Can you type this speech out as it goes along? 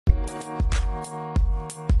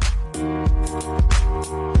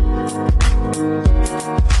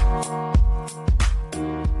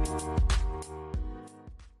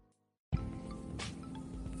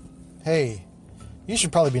Hey, you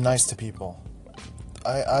should probably be nice to people.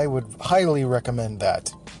 I would highly recommend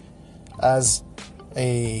that. As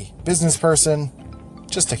a business person,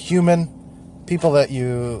 just a human, being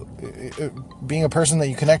a person that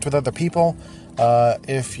you connect with other people,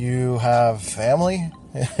 if you have family,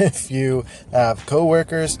 if you have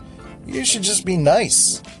coworkers, you should just be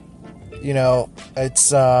nice. You know, it's,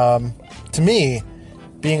 to me,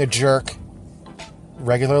 being a jerk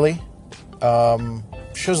regularly,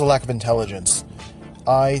 shows a lack of intelligence.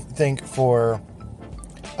 I think I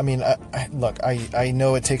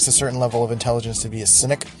know it takes a certain level of intelligence to be a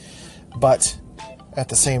cynic, but at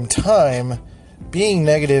the same time, being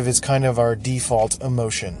negative is kind of our default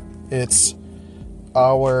emotion. It's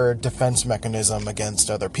our defense mechanism against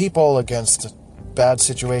other people, against bad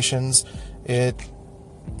situations.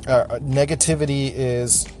 Negativity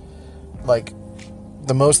is like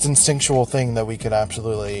the most instinctual thing that we could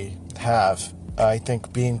absolutely have. I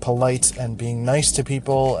think being polite and being nice to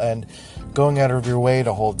people and going out of your way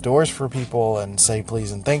to hold doors for people and say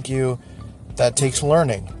please and thank you, that takes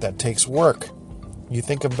learning, that takes work. You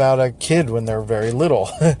think about a kid when they're very little.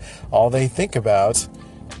 All they think about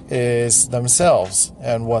is themselves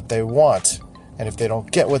and what they want. And if they don't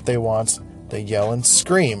get what they want, they yell and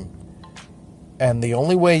scream. And the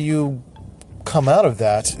only way you come out of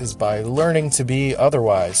that is by learning to be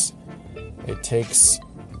otherwise. It takes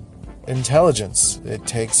intelligence. It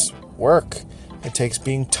takes work. It takes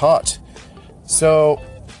being taught. So,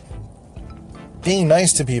 being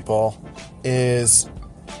nice to people is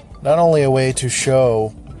not only a way to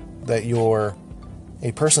show that you're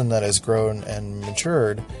a person that has grown and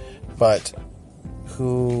matured, but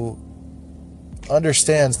who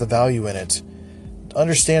understands the value in it.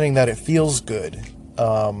 Understanding that it feels good.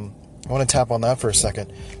 I want to tap on that for a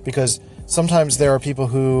second, because sometimes there are people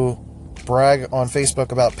who brag on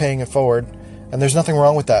Facebook about paying it forward, and there's nothing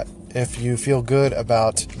wrong with that. If you feel good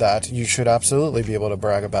about that, you should absolutely be able to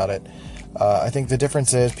brag about it. I think the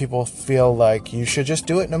difference is people feel like you should just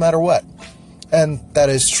do it no matter what. And that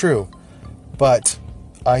is true. But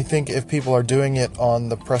I think if people are doing it on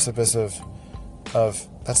the precipice of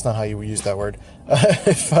that's not how you use that word.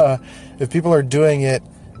 If people are doing it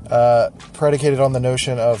predicated on the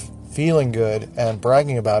notion of feeling good and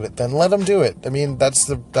bragging about it, then let them do it. I mean, that's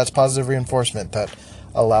positive reinforcement that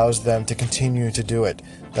allows them to continue to do it.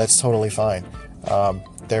 That's totally fine.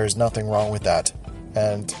 There's nothing wrong with that.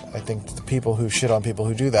 And I think the people who shit on people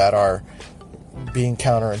who do that are being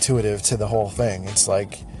counterintuitive to the whole thing. It's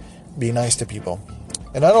like, be nice to people.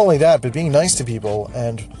 And not only that, but being nice to people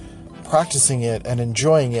and practicing it and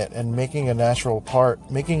enjoying it and making it a natural part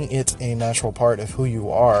of who you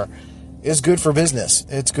are is good for business.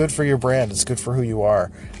 It's good for your brand. It's good for who you are.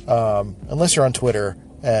 Unless you're on Twitter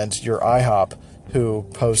and you're IHOP, who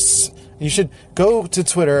posts. You should go to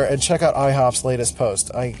Twitter and check out IHOP's latest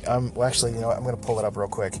post. I'm going to pull it up real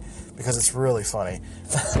quick because it's really funny.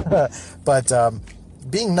 But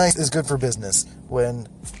being nice is good for business. When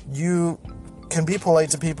you can be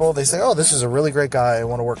polite to people, they say, oh, this is a really great guy, I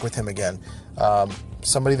want to work with him again.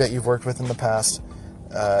 Somebody that you've worked with in the past,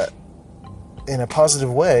 in a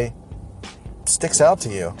positive way, sticks out to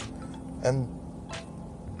you. And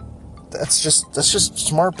that's just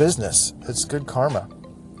smart business. It's good karma.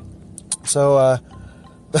 So,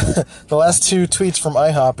 the last two tweets from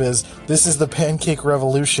IHOP is, this is the pancake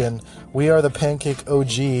revolution. We are the pancake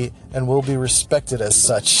OG and will be respected as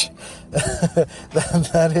such.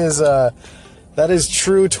 That is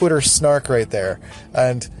true Twitter snark right there.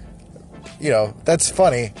 And, that's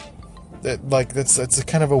funny. It's a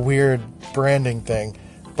kind of a weird branding thing.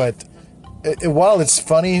 But while it's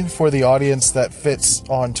funny for the audience that fits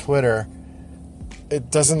on Twitter, it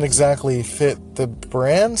doesn't exactly fit the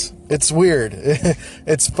brand. It's weird.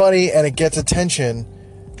 It's funny and it gets attention,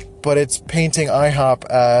 but it's painting IHOP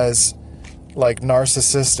as like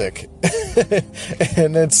narcissistic.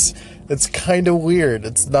 And it's kind of weird.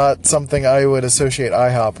 It's not something I would associate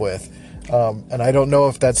IHOP with. And I don't know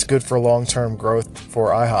if that's good for long-term growth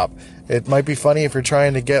for IHOP. It might be funny if you're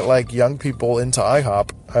trying to get like young people into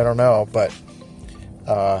IHOP. I don't know, but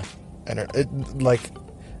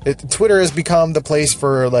Twitter has become the place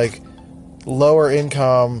for like lower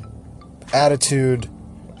income attitude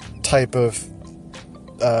type of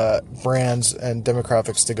brands and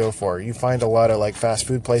demographics to go for. You find a lot of like fast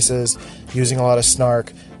food places using a lot of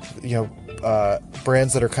snark,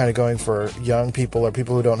 brands that are kind of going for young people or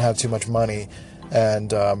people who don't have too much money,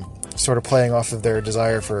 and sort of playing off of their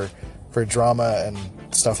desire for drama and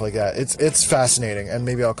stuff like that. It's fascinating, and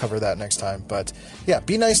maybe I'll cover that next time. But yeah,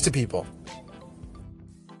 be nice to people.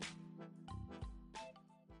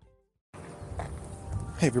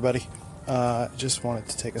 Hey everybody, just wanted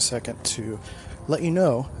to take a second to let you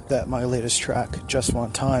know that my latest track, Just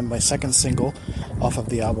One Time, my second single off of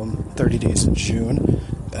the album 30 Days in June,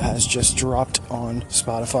 has just dropped on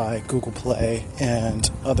Spotify, Google Play,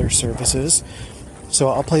 and other services. So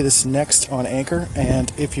I'll play this next on Anchor,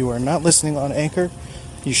 and if you are not listening on Anchor,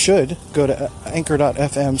 you should go to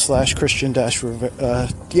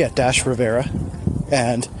anchor.fm/Christian-Rivera,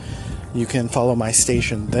 and you can follow my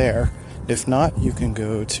station there. If not, you can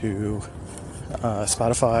go to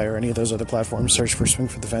Spotify or any of those other platforms, search for Swing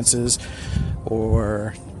for the Fences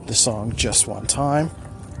or the song Just One Time,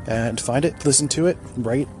 and find it, listen to it,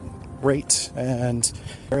 rate, and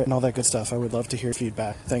all that good stuff. I would love to hear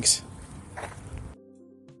feedback. Thanks.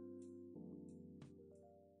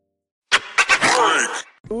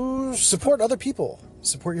 Support other people.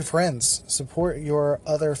 Support your friends. Support your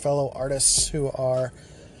other fellow artists who are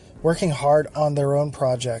working hard on their own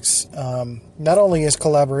projects. Not only is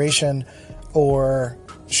collaboration or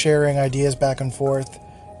sharing ideas back and forth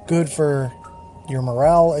good for your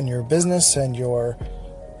morale and your business and your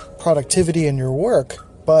productivity and your work,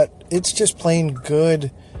 but it's just plain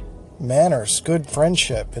good manners, good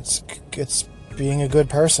friendship. It's being a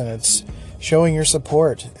good person. It's showing your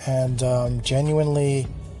support and genuinely,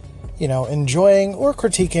 enjoying or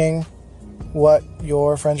critiquing what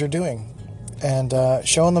your friends are doing, and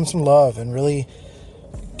showing them some love and really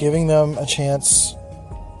giving them a chance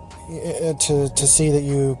to see that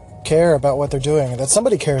you care about what they're doing, that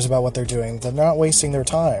somebody cares about what they're doing, that they're not wasting their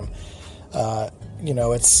time.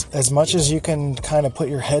 It's as much as you can kind of put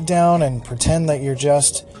your head down and pretend that you're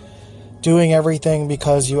just doing everything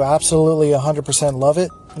because you absolutely 100% love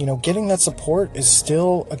it. Getting that support is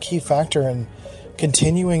still a key factor in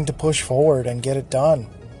continuing to push forward and get it done.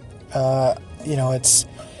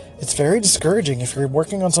 It's very discouraging if you're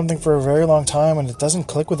working on something for a very long time and it doesn't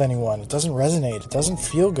click with anyone, it doesn't resonate, it doesn't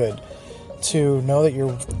feel good to know that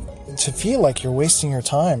to feel like you're wasting your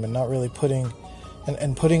time and not really putting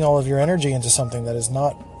all of your energy into something that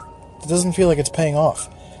doesn't feel like it's paying off,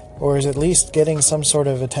 or is at least getting some sort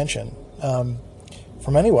of attention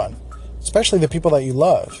from anyone, especially the people that you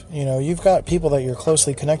love. You've got people that you're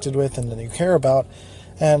closely connected with and that you care about,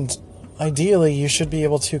 and ideally you should be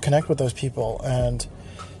able to connect with those people and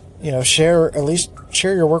share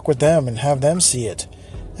your work with them and have them see it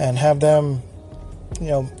and have them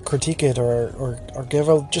critique it or give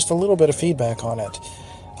just a little bit of feedback on it.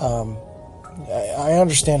 I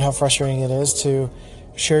understand how frustrating it is to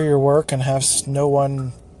share your work and have no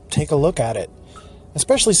one take a look at it,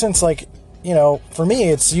 especially since for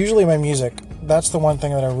me it's usually my music. That's the one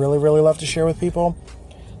thing that I really, really love to share with people.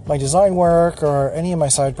 My design work or any of my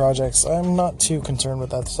side projects, I'm not too concerned with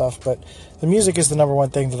that stuff, but the music is the number one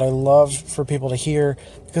thing that I love for people to hear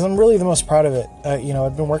because I'm really the most proud of it.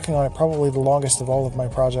 I've been working on it probably the longest of all of my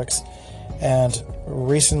projects, and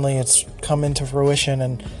recently it's come into fruition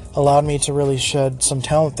and allowed me to really shed some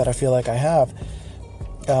talent that I feel like I have.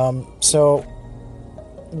 So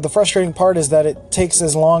the frustrating part is that it takes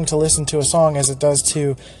as long to listen to a song as it does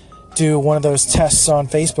to do one of those tests on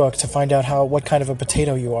Facebook to find out what kind of a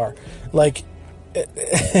potato you are.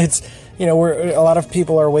 It's where a lot of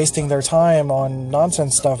people are wasting their time on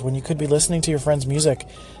nonsense stuff when you could be listening to your friend's music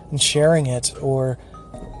and sharing it, or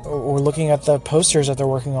looking at the posters that they're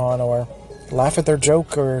working on, or laugh at their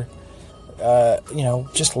joke, or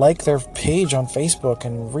just like their page on Facebook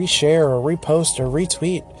and reshare or repost or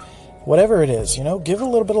retweet, whatever it is. Give a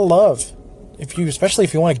little bit of love. Especially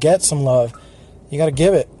if you want to get some love, you got to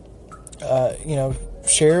give it.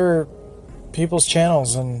 Share people's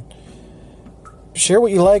channels and share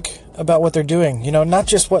what you like about what they're doing. Not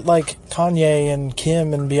just what Kanye and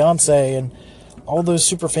Kim and Beyonce and all those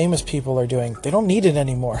super famous people are doing. They don't need it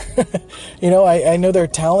anymore. I know they're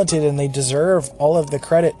talented and they deserve all of the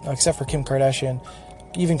credit, except for Kim Kardashian.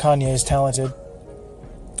 Even Kanye is talented.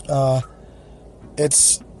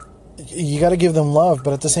 You got to give them love,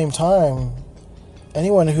 but at the same time,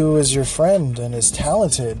 anyone who is your friend and is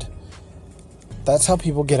talented, that's how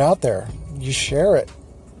people get out there. You share it.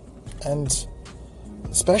 And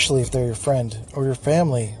especially if they're your friend or your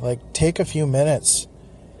family, take a few minutes.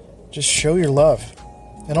 Just show your love.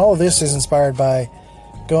 And all of this is inspired by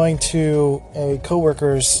going to a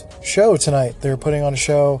coworker's show tonight. They're putting on a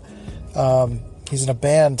show. He's in a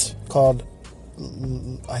band called,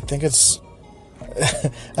 I think it's,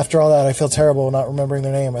 after all that, I feel terrible not remembering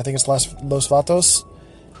their name. I think it's Los Vatos.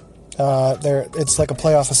 It's like a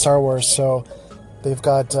playoff of Star Wars, so they've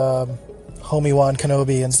got Obi-Wan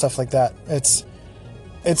Kenobi and stuff like that.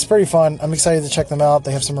 It's pretty fun. I'm excited to check them out.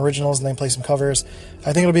 They have some originals and they play some covers.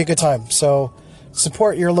 I think it'll be a good time. So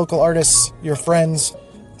support your local artists, your friends,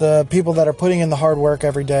 the people that are putting in the hard work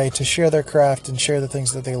every day to share their craft and share the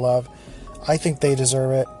things that they love. I think they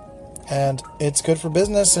deserve it, and it's good for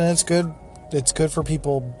business, and it's good for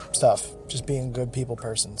people stuff, just being a good people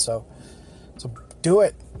person. So do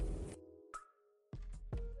it.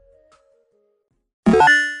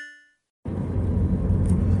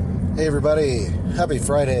 Hey everybody, happy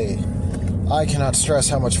Friday. I cannot stress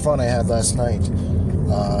how much fun I had last night.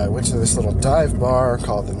 I went to this little dive bar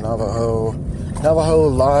called the Navajo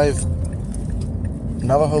Live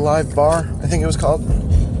Bar, I think it was called.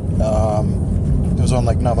 It was on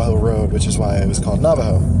like Navajo Road, which is why it was called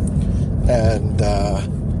Navajo. And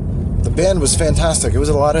the band was fantastic. It was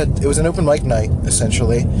an open mic night,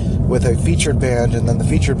 essentially, with a featured band, and then the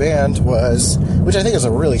featured band was, which I think is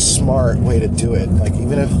a really smart way to do it. Like,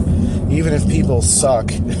 even if people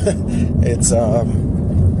suck, it's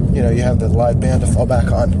you have the live band to fall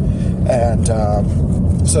back on. And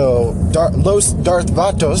so Los Darth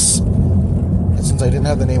Vatos, since I didn't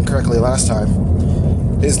have the name correctly last time,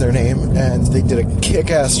 is their name, and they did a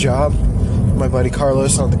kick-ass job. My buddy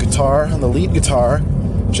Carlos on the lead guitar,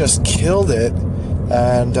 just killed it,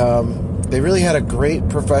 and they really had a great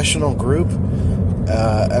professional group.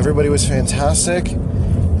 Everybody was fantastic.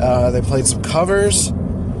 They played some covers.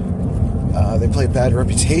 They played Bad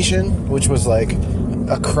Reputation, which was like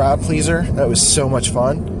a crowd pleaser. That was so much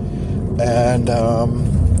fun, and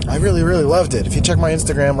I really, really loved it. If you check my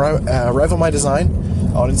Instagram, Rival My Design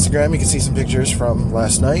on Instagram, you can see some pictures from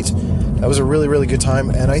last night. That was a really, really good time,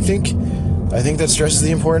 and I think that stresses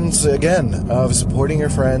the importance, again, of supporting your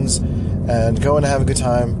friends and going to have a good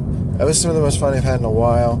time. That was some of the most fun I've had in a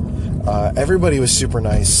while. Everybody was super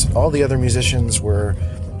nice. All the other musicians were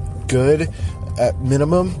good at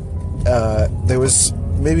minimum. There was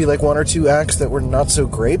maybe like one or two acts that were not so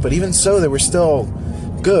great, but even so, they were still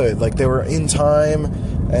good. Like, they were in time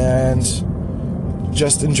and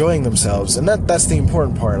just enjoying themselves, and that's the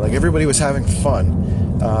important part. Like, everybody was having fun,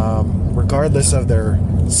 regardless of their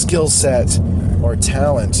skill set or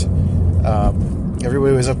talent.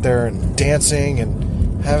 Everybody was up there and dancing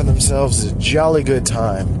and having themselves a jolly good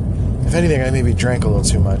time. If anything, I maybe drank a little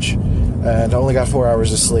too much and only got 4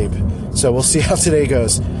 hours of sleep. So we'll see how today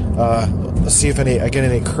goes. Let's see if I get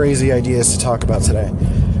any crazy ideas to talk about today.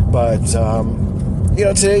 But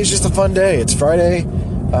today's just a fun day. It's Friday.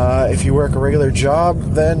 If you work a regular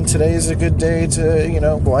job, then today's a good day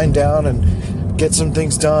to wind down and get some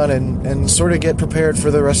things done and sort of get prepared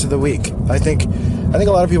for the rest of the week. I think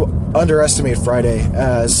a lot of people underestimate Friday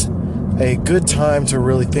as a good time to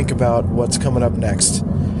really think about what's coming up next.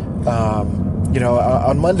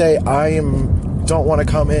 On Monday, don't want to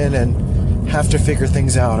come in and have to figure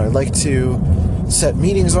things out. I like to set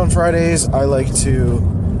meetings on Fridays. I like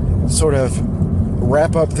to sort of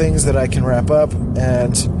wrap up things that I can wrap up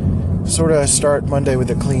and sort of start Monday with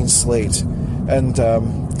a clean slate. And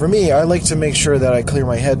for me, I like to make sure that I clear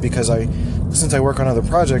my head because since I work on other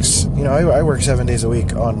projects, I work 7 days a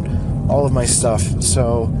week on all of my stuff.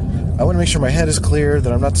 So I want to make sure my head is clear,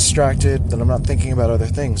 that I'm not distracted, that I'm not thinking about other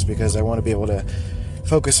things, because I want to be able to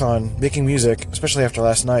focus on making music, especially after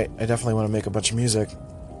last night. I definitely want to make a bunch of music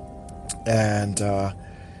and,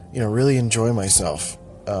 really enjoy myself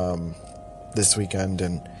this weekend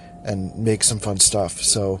and make some fun stuff.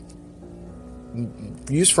 So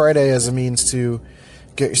use Friday as a means to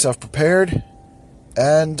get yourself prepared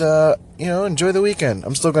and, enjoy the weekend.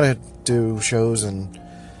 I'm still going to do shows and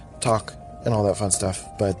talk and all that fun stuff,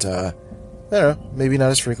 but, I don't know, maybe not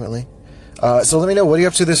as frequently. So let me know, what are you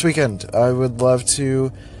up to this weekend? I would love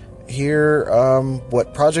to hear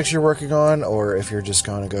what projects you're working on, or if you're just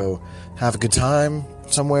going to go have a good time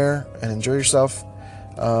somewhere and enjoy yourself.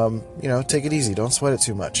 Take it easy. Don't sweat it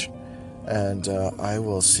too much. And I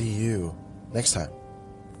will see you next time.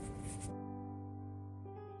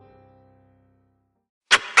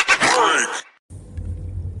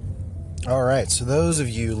 All right, so those of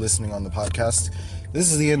you listening on the podcast,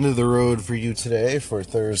 this is the end of the road for you today for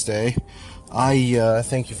Thursday. I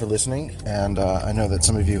thank you for listening, and I know that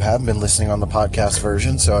some of you have been listening on the podcast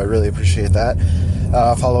version, so I really appreciate that.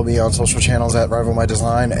 Follow me on social channels at Rival My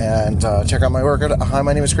Design, and check out my work at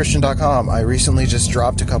HiMyNameIsChristian.com. I recently just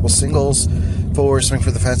dropped a couple singles for Swing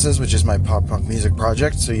for the Fences, which is my pop-punk music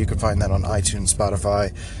project, so you can find that on iTunes,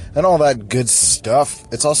 Spotify, and all that good stuff.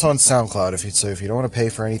 It's also on SoundCloud, if you don't want to pay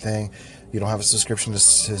for anything, you don't have a subscription to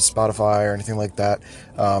Spotify or anything like that,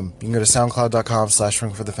 you can go to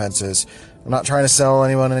soundcloud.com/Swing for the Fences. I'm not trying to sell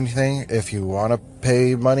anyone anything. If you want to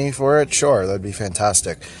pay money for it, sure, that'd be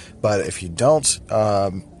fantastic. But if you don't,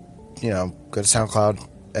 go to SoundCloud,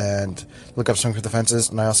 and look up Swing for the Fences.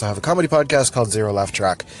 And I also have a comedy podcast called Zero Laugh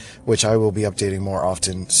Track, which I will be updating more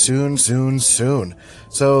often soon.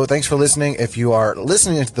 So thanks for listening. If you are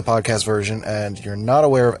listening to the podcast version and you're not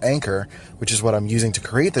aware of Anchor, which is what I'm using to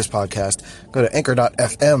create this podcast, go to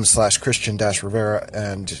anchor.fm/Christian-Rivera,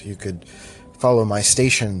 and you could follow my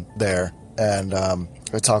station there. And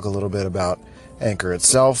I talk a little bit about Anchor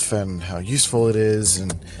itself and how useful it is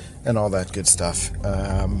and all that good stuff.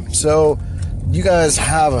 So you guys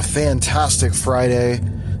have a fantastic Friday,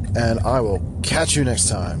 and I will catch you next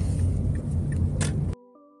time.